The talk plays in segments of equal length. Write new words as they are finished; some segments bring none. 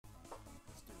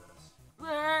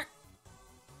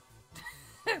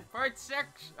Part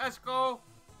 6, let's go.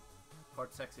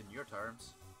 Part 6 in your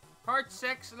terms. Part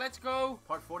 6, let's go.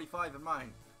 Part 45 in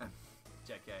mine.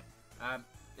 JK.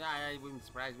 Yeah, it wouldn't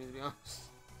surprise me to be honest.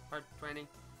 Part 20.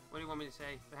 What do you want me to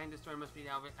say? Behind this door must be the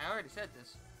elevator. I already said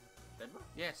this. Did we?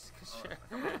 Yes,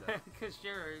 because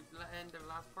you're end of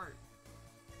last part.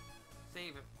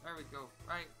 Save it. There we go.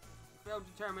 Right. Failed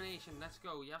determination. Let's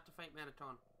go. You have to fight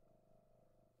Mettaton.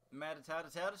 Mettaton.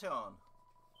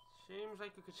 Seems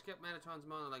like we could skip Mettaton's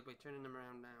monologue by turning them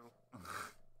around now.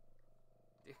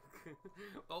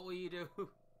 What will you do?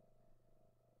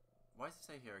 Why does it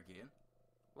say here again?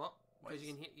 What? Because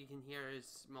you can hear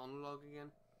his monologue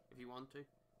again if you want to.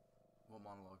 What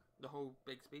monologue? The whole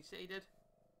big speech that he did.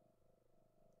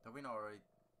 Did we not already?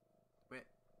 Wait.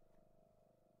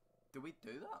 Did we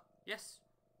do that? Yes.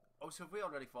 Oh, so have we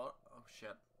already fought? Oh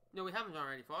shit. No, we haven't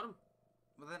already fought him.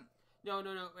 Well then. No,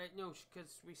 right, no, because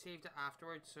we saved it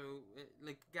afterwards. So,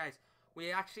 like, guys,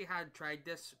 we actually had tried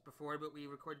this before, but we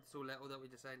recorded so little that we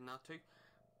decided not to,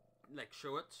 like,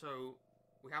 show it. So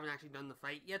we haven't actually done the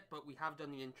fight yet, but we have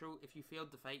done the intro. If you failed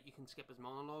the fight, you can skip his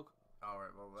monologue. All right,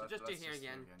 well, so just do here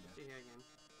again. Yeah. Just do here again.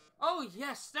 Oh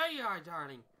yes, there you are,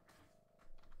 darling.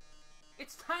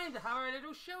 It's time to have our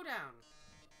little showdown.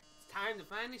 It's time to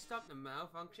finally stop the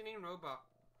malfunctioning robot.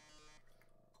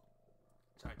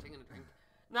 Sorry, taking a drink.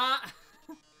 Nah,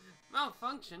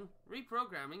 malfunction,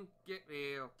 reprogramming, get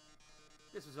real.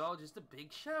 This was all just a big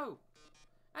show.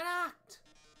 An act.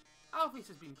 Alphys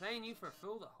has been playing you for a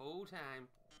fool the whole time.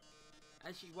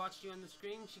 As she watched you on the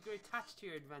screen, she grew attached to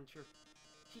your adventure.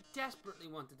 She desperately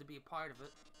wanted to be a part of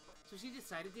it, so she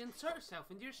decided to insert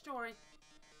herself into your story.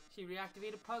 She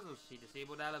reactivated puzzles, she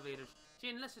disabled elevators, she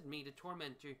enlisted me to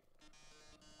torment you.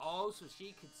 All so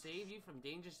she could save you from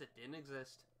dangers that didn't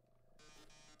exist.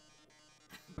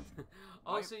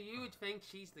 Also, you would think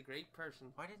she's the great person.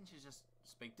 Why didn't you just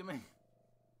speak to me?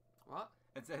 What?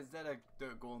 Instead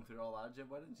of going through all that shit,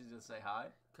 why didn't you just say hi?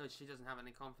 Because she doesn't have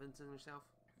any confidence in herself.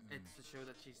 It's to show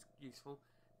that she's useful.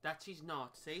 That she's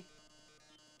not, see?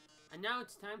 And now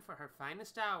it's time for her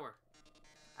finest hour.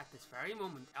 At this very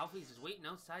moment, Alphys is waiting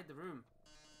outside the room.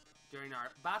 During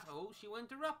our battle, she will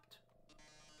interrupt.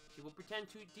 She will pretend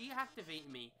to deactivate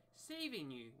me,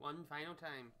 saving you one final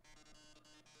time.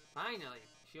 Finally,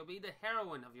 she'll be the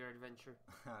heroine of your adventure.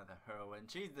 The heroine.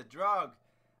 She's the drug.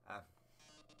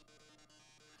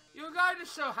 You regard her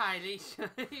so highly, she'll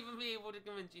even be able to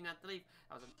convince you not to leave.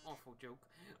 That was an awful joke.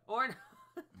 Or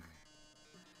not.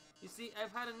 You see,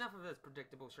 I've had enough of this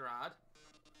predictable charade.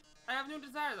 I have no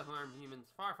desire to harm humans.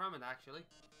 Far from it, actually.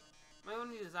 My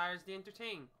only desire is to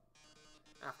entertain.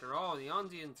 After all, the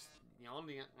audience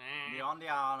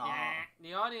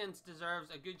deserves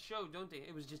a good show, don't they?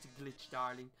 It was just a glitch,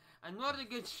 darling. And what a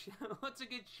good show! What's a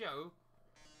good show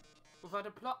without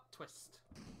a plot twist?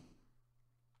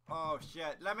 Oh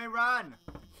shit! Let me run!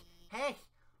 Hey,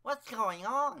 what's going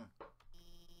on?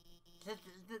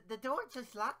 The door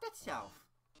just locked itself.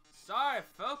 Sorry,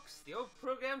 folks. The old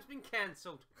program's been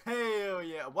cancelled. Hell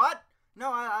yeah! What?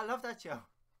 No, I love that show.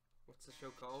 What's the show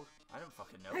called? I don't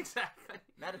fucking know. Exactly.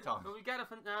 Mettaton. But we got a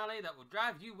finale that will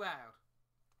drive you wild.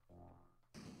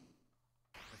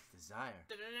 With desire.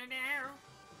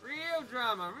 Real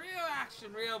drama, real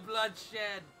action, real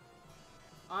bloodshed.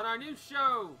 On our new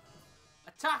show,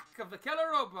 Attack of the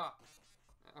Killer Robot.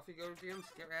 Off you go, James.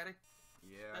 Get ready.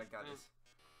 Yeah, I got this.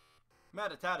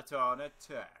 Mettaton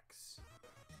attacks.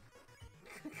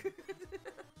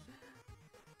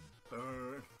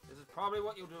 This is probably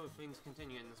what you'll do if things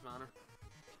continue in this manner.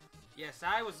 Yes,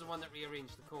 I was the one that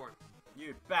rearranged the court.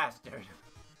 You bastard.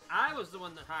 I was the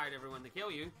one that hired everyone to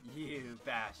kill you. You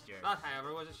bastard. That,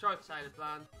 however, was a short-sighted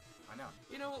plan. I know.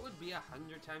 You know what would be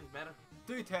 100 times better?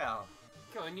 Do tell.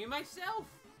 Killing you myself.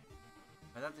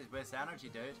 But that just wastes energy,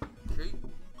 dude. True.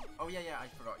 Oh yeah, I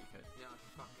forgot you could. Yeah,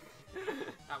 fuck.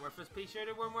 That worthless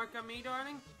p-shirter won't work on me,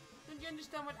 darling. Don't you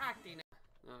understand what acting is?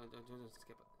 No, don't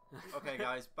skip it. Okay,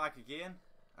 guys, back again.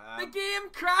 The game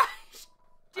crashed!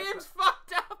 James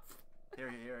fucked up! Here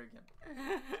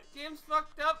again. James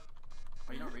fucked up.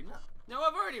 Are you not reading that? No,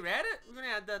 I've already read it. We're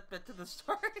gonna add that bit to the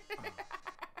story.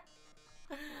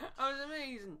 That was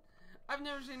amazing. I've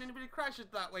never seen anybody crash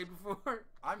it that way before.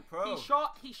 I'm pro. He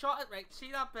shot it right.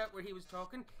 See that bit where he was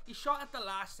talking? He shot at the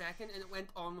last second and it went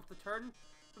on with the turn.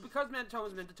 But because Mettaton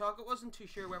was meant to talk, it wasn't too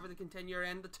sure whether to continue or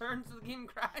end the turn, so the game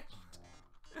crashed.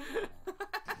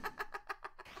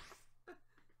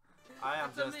 I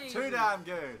am That's just amazing. too damn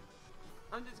good.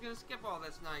 I'm just gonna skip all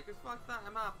this now, because fuck that,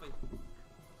 I'm happy.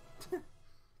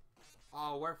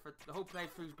 Oh, worth it. The whole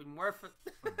playthrough's been worth it.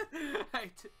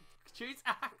 Right, choose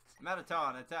act.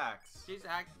 Mettaton attacks. Choose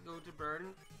act, go to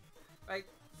burn. Right,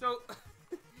 so,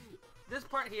 This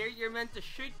part here, you're meant to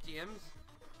shoot James.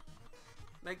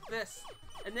 Like this.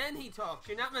 And then he talks.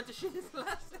 You're not meant to shoot his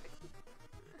last second.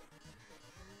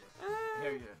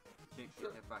 Here you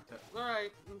get back to it.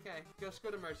 Alright, okay. Just go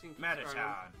to Mercy and keep Mediton.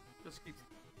 scrolling. Just keep...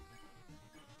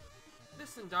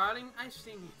 Listen, darling, I've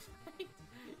seen you fight.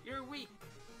 You're weak.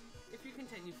 If you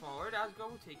continue forward, Asgore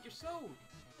will take your soul.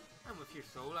 And with your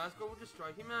soul, Asgore will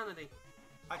destroy humanity.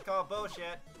 I call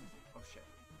bullshit. Oh shit.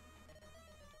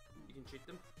 You can shoot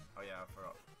them. Oh yeah, I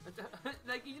forgot.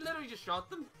 Like, you literally just shot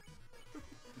them.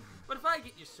 But if I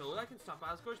get your soul, I can stop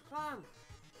Asgore's plan.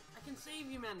 I can save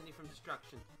humanity from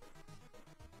destruction.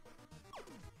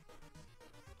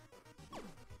 Oh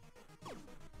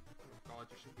god,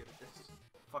 you're so good at this.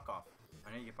 Fuck off.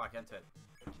 I need to get back into it.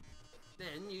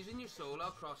 Then, using your soul,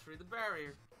 I'll cross through the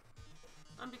barrier.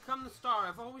 And become the star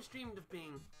I've always dreamed of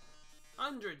being.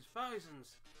 Hundreds,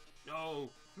 thousands, no,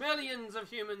 millions of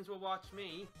humans will watch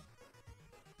me.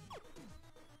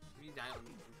 You die on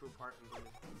the control part and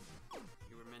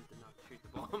you were meant to not shoot the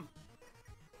bomb.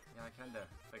 Yeah, I kinda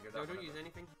figured No, out. don't use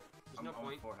anything. There's no I'm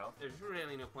point. 4 health. There's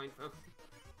really no point, folks.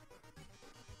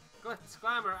 Good,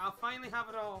 Sclamor, I'll finally have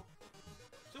it all.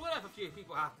 So what if a few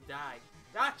people have to die?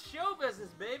 That's show business,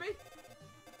 baby!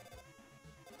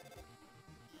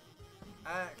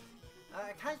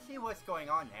 I can't see what's going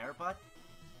on there, but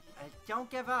don't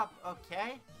give up,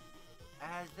 okay?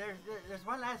 There's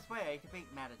one last way to beat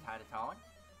Metataton.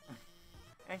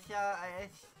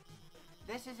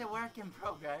 This is a work in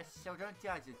progress, so don't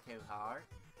judge it too hard.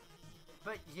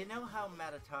 But you know how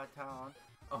Metataton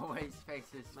always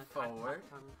faces forward?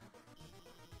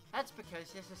 That's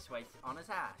because there's a switch on his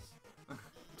ass.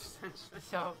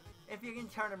 So if you can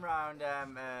turn him around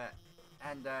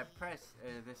and press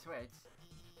the switch,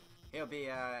 he'll be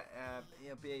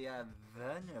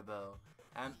vulnerable.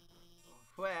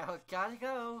 Well, gotta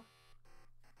go.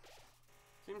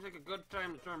 Seems like a good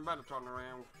time to turn Metaton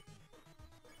around.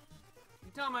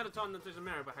 You tell Metaton that there's a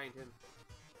mirror behind him.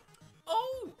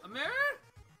 Oh, a mirror?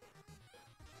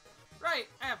 Right,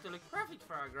 I have to look perfect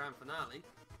for our grand finale.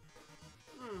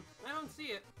 I don't see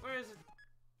it. Where is it?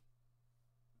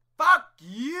 Fuck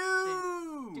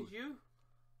you! Did you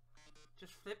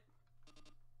just flip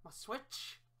my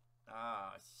switch?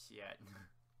 Oh shit.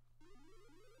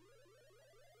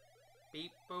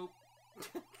 Beep boop.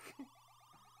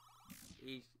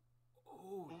 He's...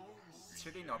 Oh, yes.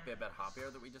 Should he not be a bit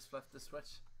happier that we just flipped the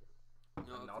switch?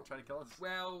 No, And not try to kill us?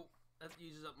 well, that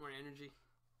uses up more energy.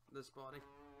 This body.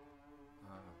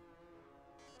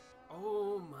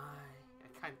 Oh my. I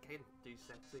can't do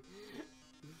sexy.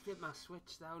 You flip my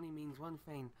switch, that only means one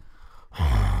thing.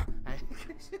 You're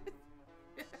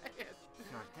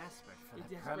desperate for the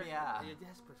You're premiere.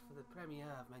 desperate for the premiere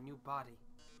of my new body.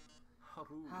 How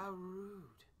rude. How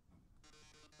rude.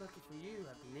 Lucky for you,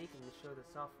 I've been making the show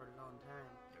this off for a long time.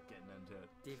 You're getting into it.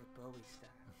 David Bowie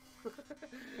style.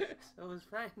 So as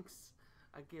thanks,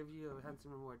 I give you a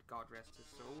handsome reward. God rest his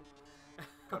soul.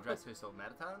 God rest his soul,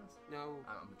 Metatons? No,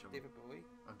 I'm joking. David Bowie.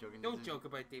 I'm joking. Don't joke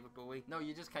about David Bowie. No,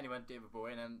 you just kind of went David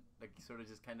Bowie and then like sort of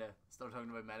just kind of started talking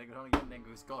about Megaton again and then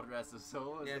goes God rest his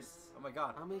soul. Yes. Like, oh my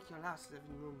god. I'll make your last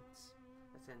living moments.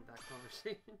 Let's end that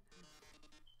conversation.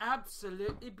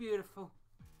 Absolutely beautiful.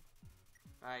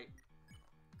 Right.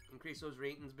 Increase those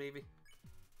ratings, baby.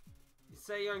 You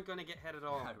say you aren't going to get hit at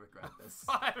all. I regret this.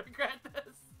 I regret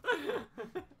this.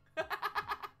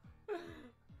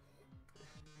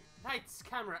 Lights,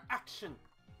 camera, action.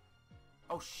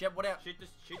 Oh shit, what else? Shoot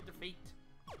the feet.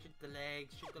 Shoot the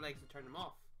legs. Shoot the legs to turn them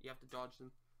off. You have to dodge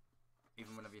them.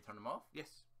 Even whenever you turn them off?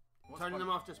 Yes. What's Turning fun?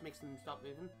 them off just makes them stop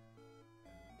moving.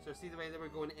 So see the way they were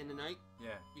going in and out?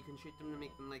 Yeah. You can shoot them to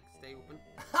make them like stay open.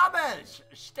 Habits!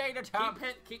 Stay the time!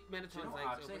 Keep Metaton's Do you know, legs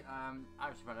actually, open. I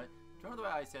was trying to. Do you remember the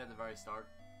way I said at the very start,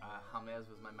 James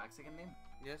was my Mexican name?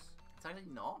 Yes. It's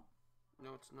actually not.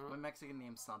 No, it's My not. Mexican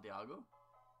name's Santiago.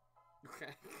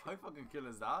 Okay. How fucking cool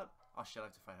is that? Oh shit, I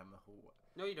have to fight him the whole way.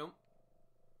 No, you don't.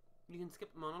 You can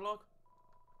skip the monologue.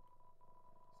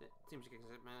 Seems like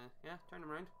yeah, turn him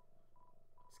around.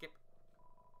 Skip.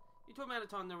 You told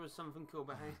Metaton there was something cool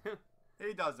behind him.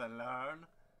 He doesn't learn.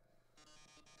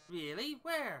 Really?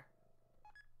 Where?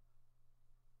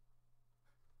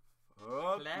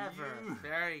 Fuck Clever. you.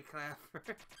 Very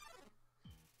clever.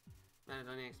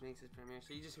 Metaton next makes his premiere,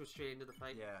 so you just go straight into the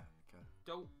fight. Yeah, okay.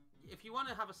 Don't. If you want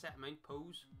to have a set amount,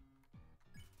 pose.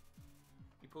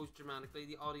 You pose dramatically,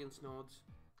 the audience nods.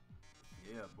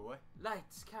 Yeah, boy.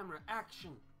 Lights, camera,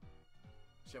 action.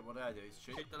 Shit, what do I do?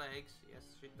 Shoot? Shoot the legs. Yes,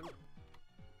 shoot them.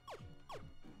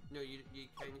 No, you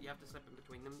have to slip in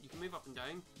between them. You can move up and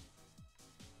down.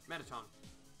 Metaton.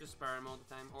 Just spare him all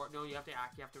the time. Or no, you have to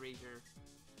act. You have to raise your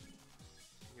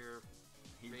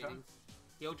Heel turn? ratings.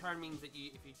 Heel turn means that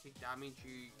if you take damage,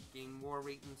 you gain more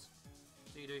ratings.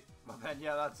 So you do. Well then,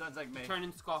 yeah, that sounds like me. Turn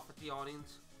and scoff at the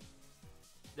audience.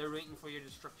 They're rooting for your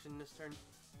destruction this turn.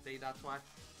 See, that's why.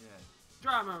 Yeah.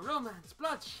 Drama, romance,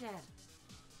 bloodshed.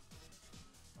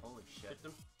 Holy shit. Shoot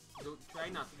them. Don't try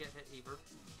not to get hit either.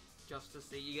 Justice,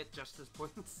 see, you get justice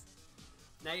points.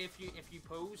 Now, if you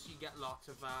pose, you get lots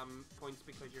of points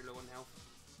because you're low in health.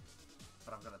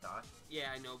 But I'm gonna die.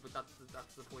 Yeah, I know, but that's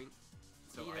the point.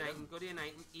 So eat an item. Go to an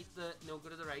item. Go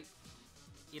to the right.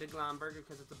 Eat a glam burger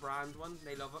because it's a brand one.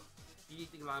 They love it. You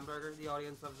eat the glam burger, the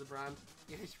audience loves the brand.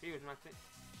 Your HP was maxed.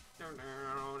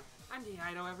 And the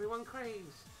item everyone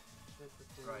craves.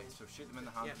 Right, so shoot them in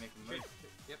the hand to make them move.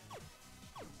 Yep.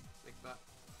 Like that.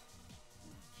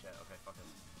 Shit, okay, fuck it.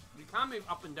 You can move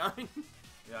up and down.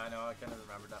 Yeah, I know, I kind of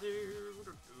remember that.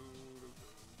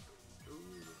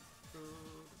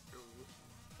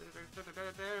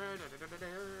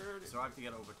 So I have to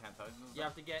get over 10,000? You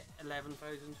have to get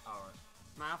 11,000. Alright.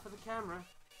 Smile for the camera.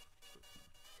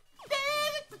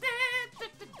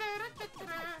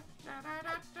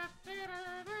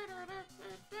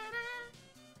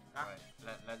 Alright,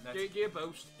 do a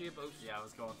boast. Do a boast. Yeah, I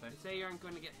was going to. Say you aren't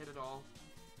going to get hit at all.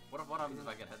 What happens if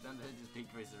I get hit then? Does it just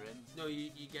decrease the ratings? No, you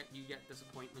get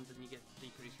disappointment and you get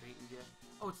decreased ratings, yeah.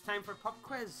 Oh, it's time for pop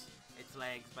quiz. It's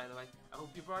legs, by the way. I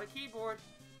hope you brought a keyboard.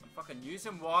 I'm fucking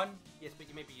using one. Yes, but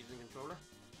you may be using a controller.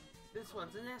 This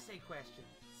one's an essay question.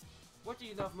 What do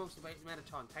you love most about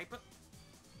Metaton? Type it.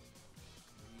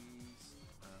 Please.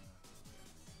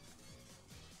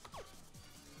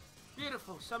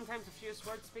 Beautiful. Sometimes a few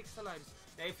words speaks the loudest.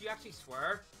 Now, if you actually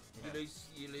swear, Yeah.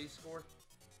 you lose score.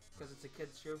 Because it's a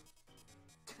kids show.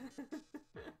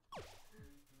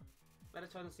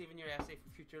 Metaton is saving your essay for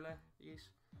future use.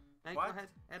 Now, What? go ahead.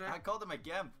 I called him a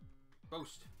gimp.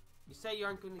 Boast. You say you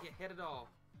aren't going to get hit at all.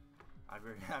 I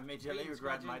immediately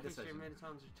regret my decision. Your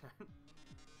Metaton's return.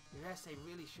 Your essay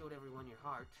really showed everyone your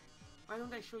heart. Why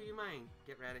don't I show you mine?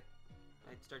 Get ready.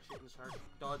 I'd start shooting the heart.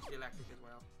 Dodge the electric as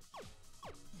well.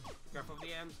 Careful of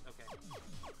the ends. Okay.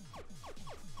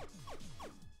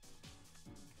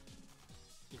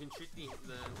 You can shoot the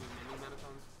mini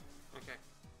Metatons. Okay.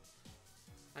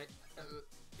 Right.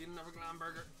 Eat another glam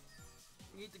burger.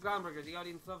 Eat the glam burger. The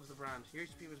audience loves the brand. Your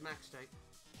HP was maxed out.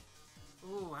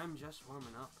 Oh, I'm just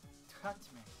warming up. Touch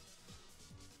me.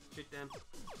 Shoot them.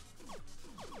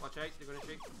 Watch out, they're gonna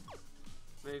shoot.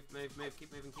 Move, move, move.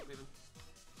 Keep moving, keep moving.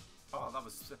 Oh, that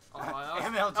was that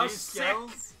MLG was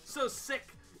skills. Sick. So sick.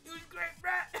 It was great,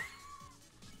 Brett.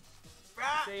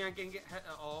 Brett. Say you aren't gonna get hit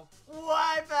at all.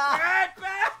 Why, Brett?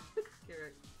 Brett.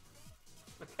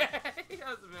 Okay, that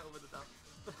was a bit over the top.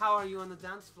 But how are you on the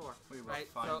dance floor? We will right.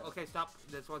 find So it. okay, stop.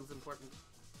 This one's important.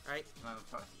 All right. Can I have a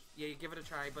try? Yeah, you give it a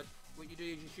try. But what you do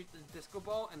is you shoot the disco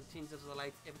ball and it changes the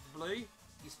lights. If it's blue,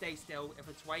 you stay still. If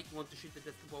it's white, you want to shoot the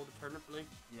disco ball to turn it blue.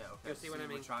 Yeah, okay. You'll see what I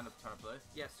mean. We're trying to turn it blue?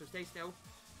 Yes, so stay still.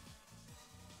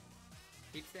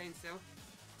 Keep staying still.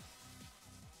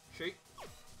 Shoot.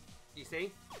 You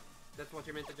see? That's what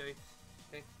you're meant to do.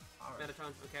 Okay. Alright.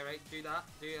 Metatron. Okay, right. Do that.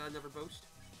 Do another boast.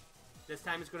 This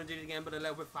time it's going to do it again, but a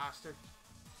little bit faster.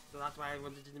 So that's why I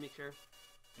wanted you to make sure.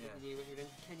 Yeah. What you're doing.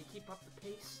 Can you keep up the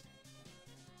pace?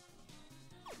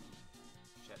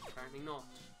 Shit. Apparently not.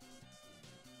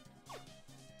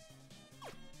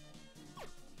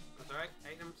 That's alright.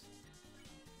 Items.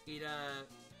 Eat a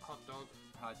hot dog.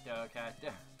 Hot dog, hot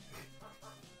dog.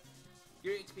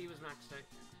 Your HP was maxed out.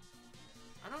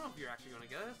 I don't know if you're actually going to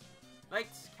get it.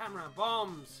 Lights, camera,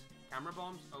 bombs. Camera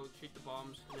bombs? Oh, shoot the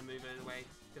bombs and then move it away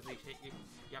because they hit you.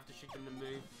 You have to shoot them to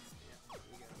move. Yeah,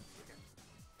 you get it. Okay.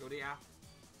 Go to the app.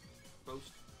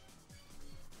 Boast.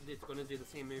 It's going to do the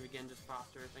same move again, just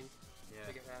faster, I think. Yeah.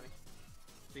 To get ready.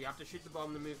 So you have to shoot the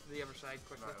bomb to move to the other side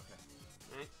quickly. Right, okay.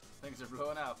 Right? Things are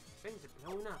blowing up. Things are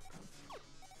blown up.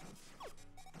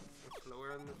 Go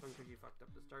slower on this one because you fucked up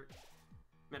the start.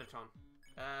 Metaton.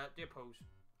 Do a pose.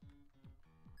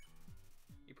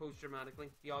 You pose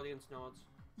dramatically. The audience nods.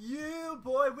 Yeah,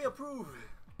 boy, we approve.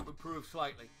 Approve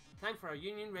slightly. Time for our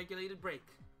union-regulated break.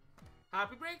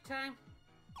 Happy break time!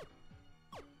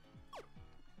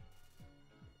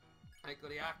 Right, go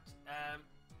to the act.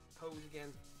 Pose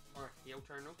again. Or heel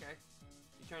turn, okay.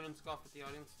 You turn and scoff at the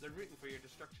audience. They're rooting for your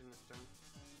destruction this turn.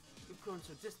 You've grown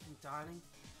so distant, darling.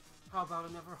 How about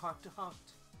another heart to heart?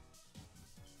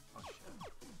 Oh shit.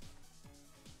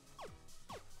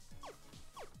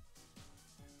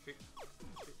 Shoot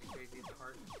the crazy at the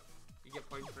heart. You get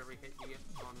points for every hit you get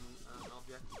on an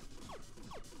object.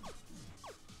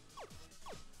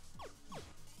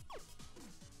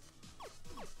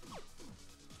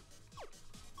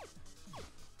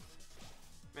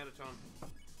 Metaton.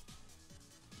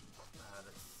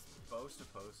 That's Post or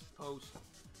pose? Pose.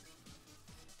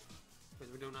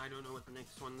 Because I don't know what the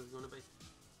next one is going to be.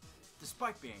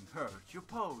 Despite being hurt, you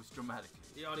pose dramatically.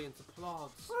 The audience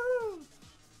applauds. Woo!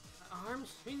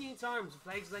 Arms? Who needs arms with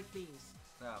legs like these?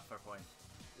 No, fair point.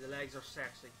 The legs are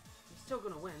sexy. He's still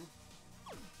going to win.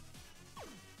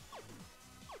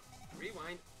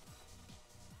 Rewind.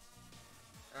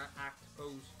 Act,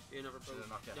 pose. You never pose.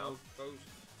 No, pose.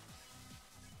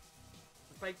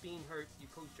 Despite being hurt, you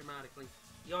pose dramatically.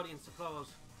 The audience applauds.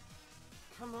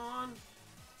 Come on.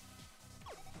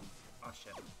 Oh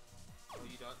shit. Oh,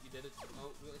 you did it.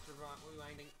 Oh, it's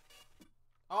rewinding.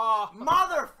 Oh,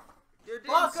 mother! You did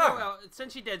so well.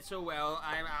 Since you did so well,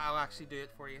 I'll actually do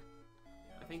it for you.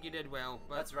 Yeah. I think you did well.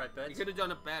 But that's right, bitch. You could have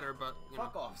done it better, but you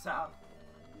Fuck off, Sam.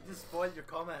 You just spoiled your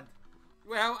comment.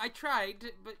 Well, I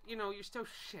tried, but you know, you're still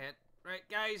shit. Right,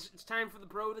 guys, it's time for the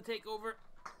bro to take over.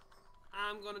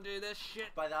 I'm gonna do this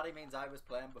shit. By that he means I was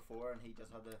playing before and he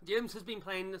just had to... James has been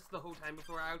playing this the whole time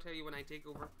before. I'll tell you when I take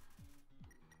over.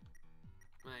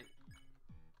 Right.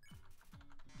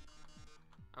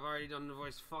 I've already done the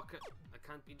voice. Fuck it. I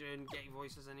can't be doing gay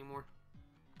voices anymore.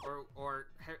 Or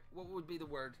what would be the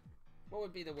word? What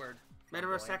would be the word?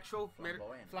 Metrosexual?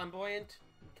 Flamboyant?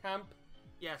 Camp?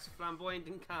 Yes, flamboyant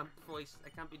and camp voice. I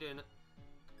can't be doing it.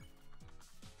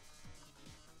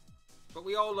 But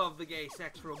we all love the gay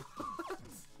sex robots.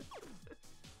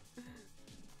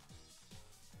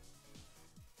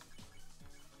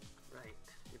 Right.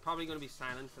 You're probably going to be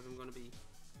silent because I'm going to be,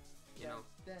 you know.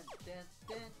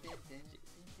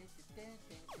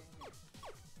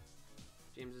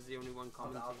 James is the only one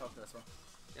commenting. I'll talk this one.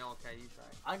 Yeah, okay, you try.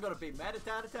 I'm going to be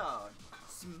meditated.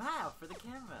 Smile for the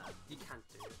camera. You can't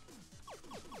do it.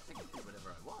 I can do whatever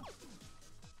I want.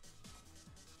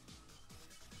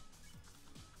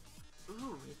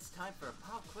 Ooh, it's time for a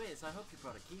pop quiz. I hope you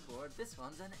brought a keyboard. This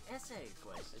one's an essay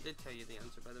quiz. I did tell you the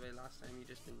answer, by the way, last time. You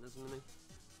just didn't listen to me.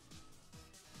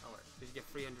 Oh, wait. Did you get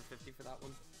 350 for that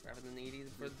one? Rather than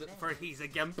 80 for he's a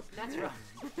gimp. That's right.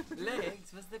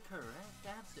 Legs was the correct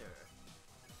answer.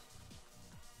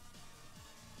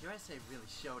 Your essay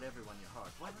really showed everyone your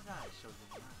heart. Why did I show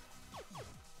them mine?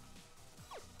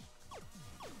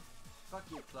 Fuck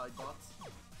you, Cloud bots.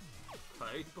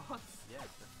 Cloud bots? Yeah,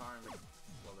 they're firing like...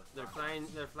 Well, they're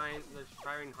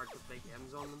firing hearts with big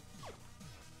M's on them.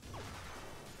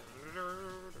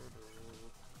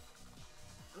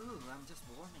 Ooh, I'm just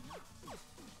warming up.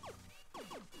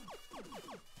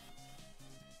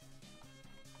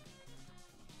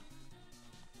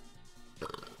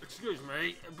 Excuse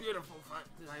me, a beautiful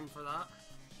time for that.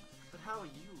 But how are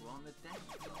you on the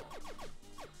dance floor?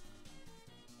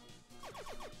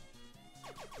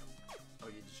 Oh,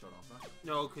 you just shot off that?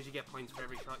 No, because you get points for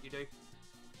every shot you do.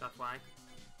 That's why.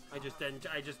 I just didn't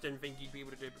think you'd be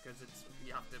able to do it because it's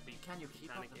you have to be. Can you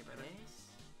keep up the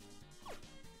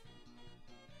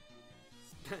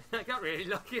pace? I got really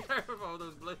lucky there with all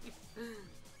those blues.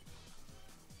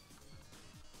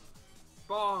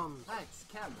 Bombs. Lights,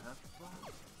 camera,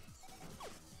 bombs.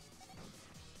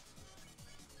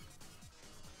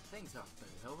 Things are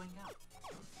blowing up.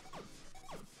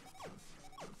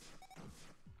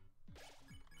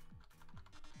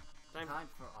 Time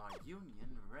for our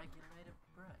union regulated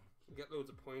break. You get loads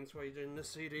of points while you're doing this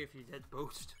CD if you did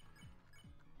boast.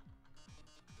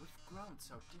 We've grown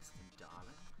so distant,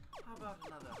 darling. How about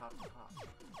another hot to hot?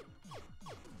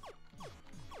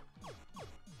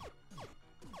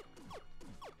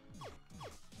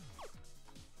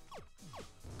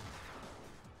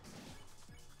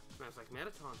 Smells like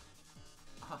Metaton.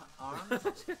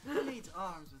 Arms? Who needs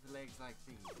arms with legs like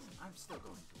these? I'm still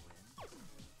going to win.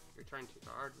 You're trying too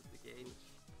hard with the games.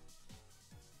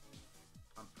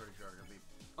 I'm pretty sure it'll be...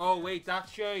 Oh wait,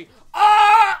 that's you.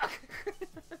 Ah!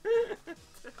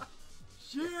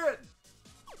 Shit!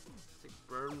 It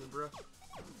burns, bro.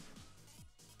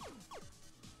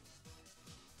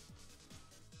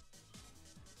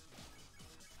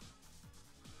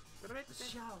 The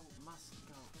show must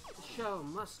go. The show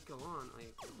must go on. Oh,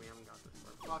 we haven't got this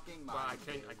far. Fucking well, I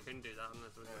couldn't do that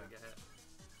unless I was gonna get hit.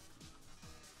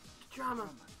 Drama.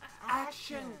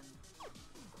 Action.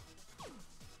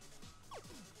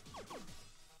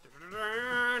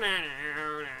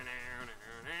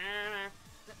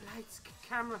 Lights,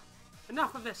 camera.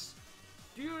 Enough of this.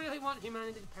 Do you really want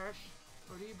humanity to perish?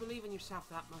 Or do you believe in yourself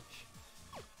that much?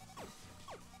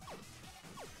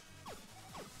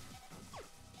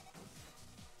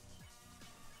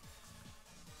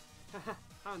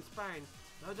 How inspiring.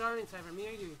 No darling cyber me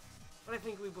or you. But I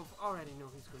think we both already know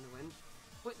who's going to win.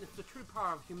 Witness the true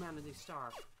power of humanity's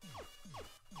star.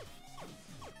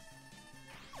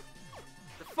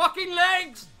 The fucking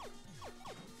legs!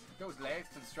 Those legs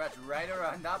can stretch right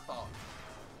around that box.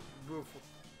 Beautiful.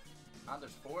 And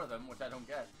there's 4 of them, which I don't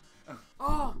get.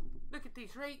 Oh, look at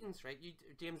these ratings, right?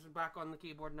 James is back on the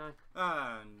keyboard now.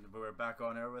 And we're back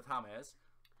on air with James.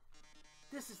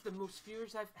 This is the most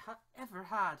viewers I've ever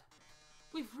had.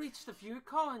 We've reached the viewer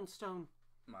Collinstone.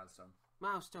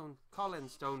 Milestone.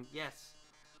 Collinstone, yes.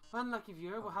 One lucky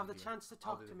viewer will have the chance to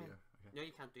talk to me. Okay. No,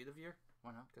 you can't do the viewer.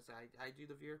 Why not? Because I do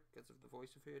the viewer, because of the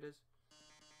voice of who it is.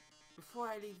 Before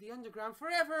I leave the underground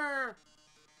forever!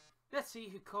 Let's see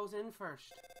who calls in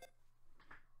first.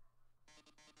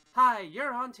 Hi,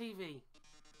 you're on TV.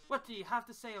 What do you have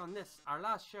to say on this, our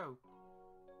last show?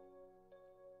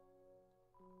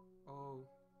 Oh.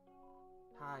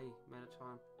 Hi,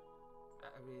 Metatron.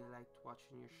 I really liked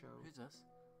watching your show. Who's this?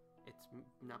 It's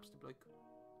Napster Bloke.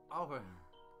 Oh,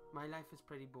 my life is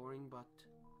pretty boring, but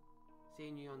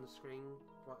seeing you on the screen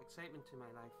brought excitement to my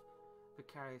life.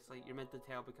 Vicarious, like you're meant to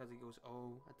tell because he goes,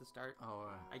 oh, at the start.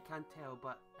 Oh, I can't tell,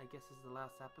 but I guess this is the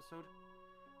last episode.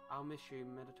 I'll miss you,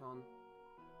 Metaton.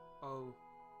 Oh,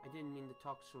 I didn't mean to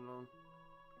talk so long.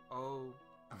 Oh.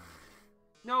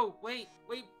 No, wait,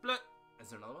 Blood. Is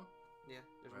there another one? Yeah,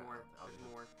 there's right, more.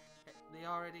 There's more. They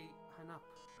already hung up.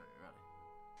 Right, ready.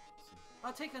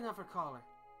 I'll take another caller.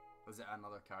 Was it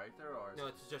another character or? No,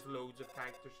 it's just loads of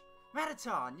characters.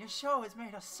 Metaton, your show has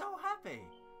made us so happy.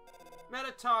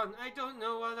 Metaton, I don't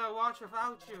know what I'll watch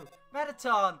without you.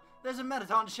 Metaton, there's a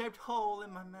Metaton-shaped hole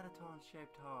in my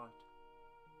Metaton-shaped heart.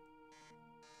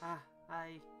 Ah,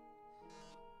 I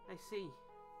see.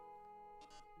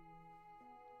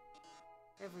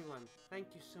 Everyone, thank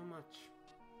you so much.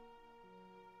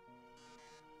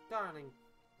 Darling,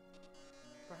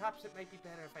 perhaps it might be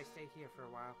better if I stay here for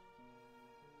a while.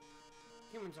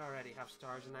 Humans already have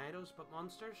stars and idols, but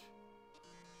monsters,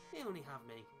 they only have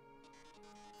me.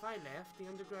 If I left, the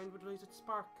underground would lose its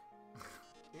spark.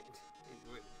 it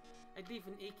would. I'd leave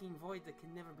an aching void that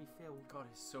can never be filled. God,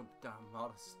 he's so damn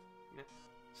modest. Yeah.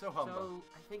 So humble. So,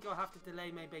 I think I'll have to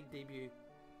delay my big debut.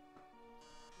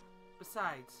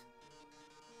 Besides,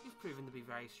 you've proven to be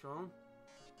very strong.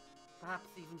 Perhaps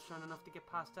even strong enough to get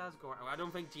past Asgore. Oh, I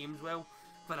don't think James will,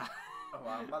 but oh,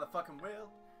 I motherfucking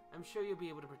will. I'm sure you'll be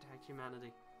able to protect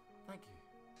humanity. Thank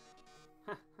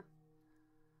you.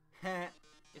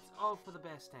 It's all for the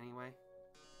best anyway.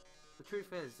 The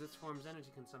truth is, this form's energy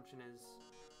consumption is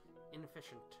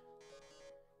inefficient.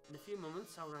 In a few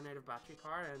moments, I'll run out of battery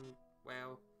power and,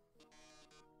 well,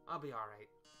 I'll be alright.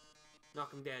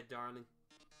 Knock 'em dead, darling.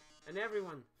 And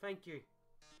everyone, thank you.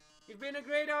 You've been a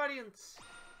great audience.